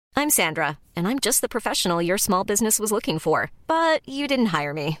I'm Sandra, and I'm just the professional your small business was looking for. But you didn't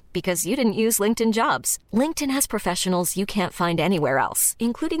hire me because you didn't use LinkedIn Jobs. LinkedIn has professionals you can't find anywhere else,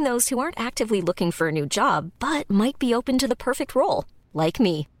 including those who aren't actively looking for a new job, but might be open to the perfect role, like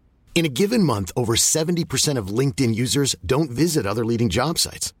me. In a given month, over 70% of LinkedIn users don't visit other leading job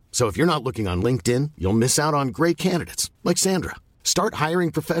sites. So if you're not looking on LinkedIn, you'll miss out on great candidates like Sandra. Start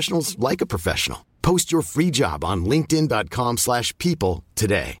hiring professionals like a professional. Post your free job on linkedin.com/people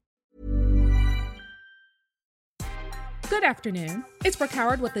today. Good afternoon. It's Brooke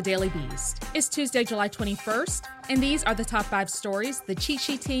Howard with The Daily Beast. It's Tuesday, July 21st, and these are the top 5 stories the Cheat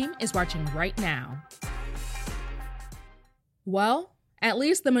Sheet team is watching right now. Well, at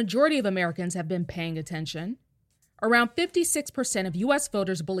least the majority of Americans have been paying attention. Around 56% of U.S.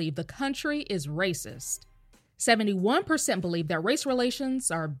 voters believe the country is racist. 71% believe that race relations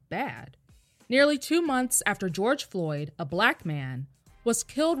are bad. Nearly 2 months after George Floyd, a black man, was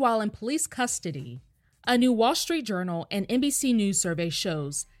killed while in police custody, a new Wall Street Journal and NBC News survey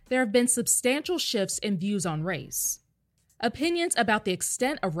shows there have been substantial shifts in views on race. Opinions about the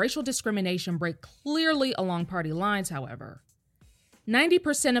extent of racial discrimination break clearly along party lines, however.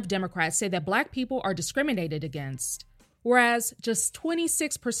 90% of Democrats say that black people are discriminated against, whereas just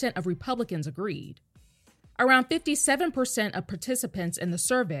 26% of Republicans agreed. Around 57% of participants in the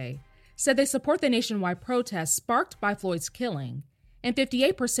survey said they support the nationwide protests sparked by Floyd's killing, and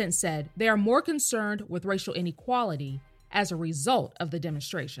 58% said they are more concerned with racial inequality as a result of the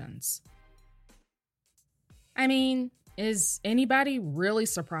demonstrations. I mean, is anybody really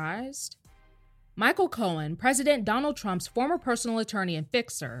surprised? Michael Cohen, President Donald Trump's former personal attorney and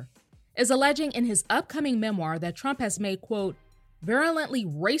fixer, is alleging in his upcoming memoir that Trump has made, quote, virulently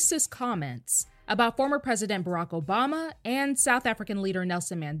racist comments about former President Barack Obama and South African leader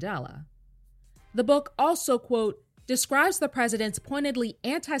Nelson Mandela. The book also, quote, describes the president's pointedly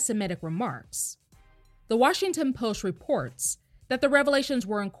anti-Semitic remarks. The Washington Post reports that the revelations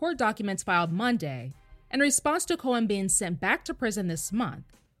were in court documents filed Monday in response to Cohen being sent back to prison this month,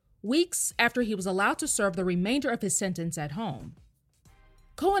 weeks after he was allowed to serve the remainder of his sentence at home.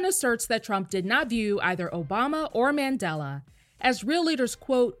 Cohen asserts that Trump did not view either Obama or Mandela as real leaders,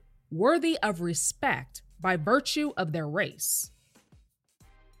 quote, worthy of respect by virtue of their race.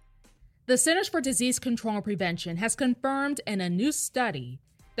 The Centers for Disease Control and Prevention has confirmed in a new study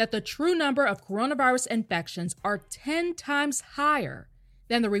that the true number of coronavirus infections are 10 times higher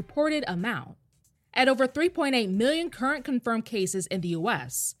than the reported amount. At over 3.8 million current confirmed cases in the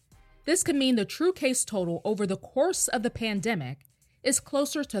U.S., this could mean the true case total over the course of the pandemic is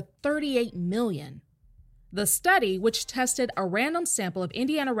closer to 38 million. The study, which tested a random sample of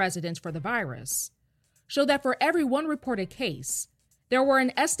Indiana residents for the virus, showed that for every one reported case, there were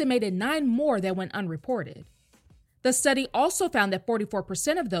an estimated 9 more that went unreported. The study also found that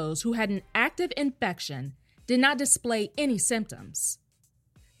 44% of those who had an active infection did not display any symptoms.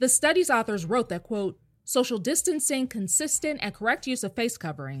 The study's authors wrote that, quote, social distancing, consistent and correct use of face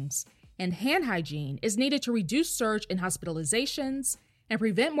coverings, and hand hygiene is needed to reduce surge in hospitalizations and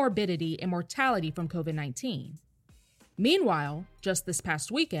prevent morbidity and mortality from COVID-19. Meanwhile, just this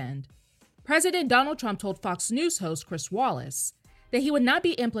past weekend, President Donald Trump told Fox News host Chris Wallace that he would not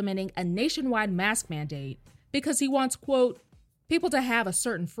be implementing a nationwide mask mandate because he wants, quote, people to have a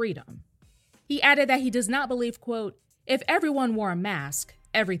certain freedom. He added that he does not believe, quote, if everyone wore a mask,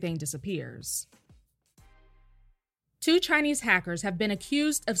 everything disappears. 2 Chinese hackers have been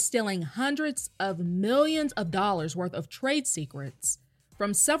accused of stealing hundreds of millions of dollars worth of trade secrets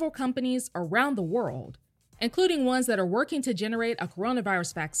from several companies around the world, including ones that are working to generate a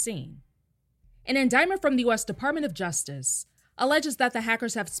coronavirus vaccine. An indictment from the U.S. Department of Justice alleges that the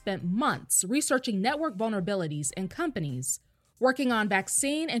hackers have spent months researching network vulnerabilities in companies working on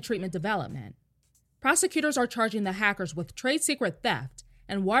vaccine and treatment development. Prosecutors are charging the hackers with trade secret theft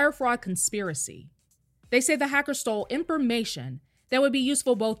and wire fraud conspiracy. They say the hackers stole information that would be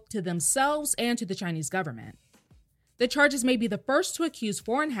useful both to themselves and to the Chinese government. The charges may be the first to accuse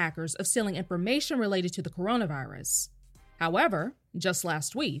foreign hackers of stealing information related to the coronavirus. However, just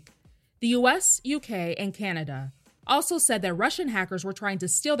last week, the US, UK, and Canada also said that Russian hackers were trying to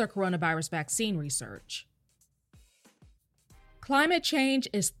steal their coronavirus vaccine research. Climate change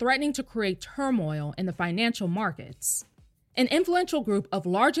is threatening to create turmoil in the financial markets. An influential group of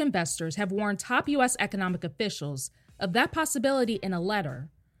large investors have warned top U.S. economic officials of that possibility in a letter,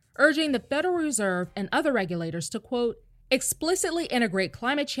 urging the Federal Reserve and other regulators to, quote, explicitly integrate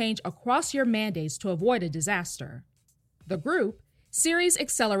climate change across your mandates to avoid a disaster. The group, Ceres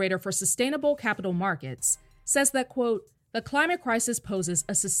Accelerator for Sustainable Capital Markets, says that, quote, the climate crisis poses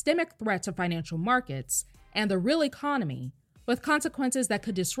a systemic threat to financial markets and the real economy, with consequences that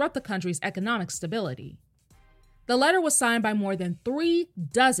could disrupt the country's economic stability. The letter was signed by more than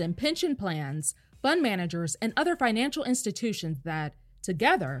 36 pension plans, fund managers, and other financial institutions that,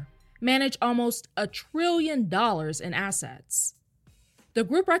 together, manage almost $1 trillion in assets. The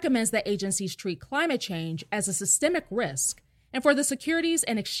group recommends that agencies treat climate change as a systemic risk and for the Securities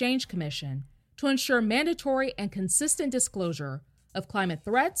and Exchange Commission to ensure mandatory and consistent disclosure of climate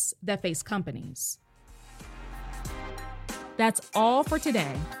threats that face companies. That's all for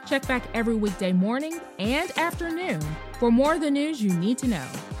today. Check back every weekday morning and afternoon for more of the news you need to know.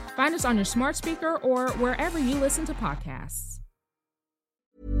 Find us on your smart speaker or wherever you listen to podcasts.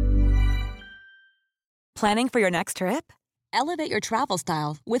 Planning for your next trip? Elevate your travel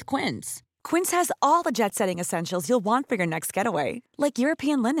style with Quince. Quince has all the jet-setting essentials you'll want for your next getaway, like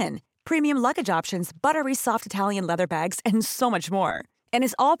European linen, premium luggage options, buttery soft Italian leather bags, and so much more. And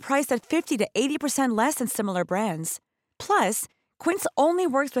is all priced at 50 to 80% less than similar brands. Plus, Quince only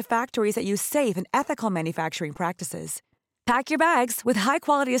works with factories that use safe and ethical manufacturing practices. Pack your bags with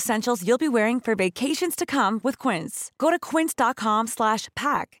high-quality essentials you'll be wearing for vacations to come with Quince. Go to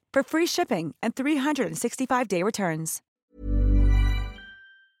quince.com/pack for free shipping and 365-day returns.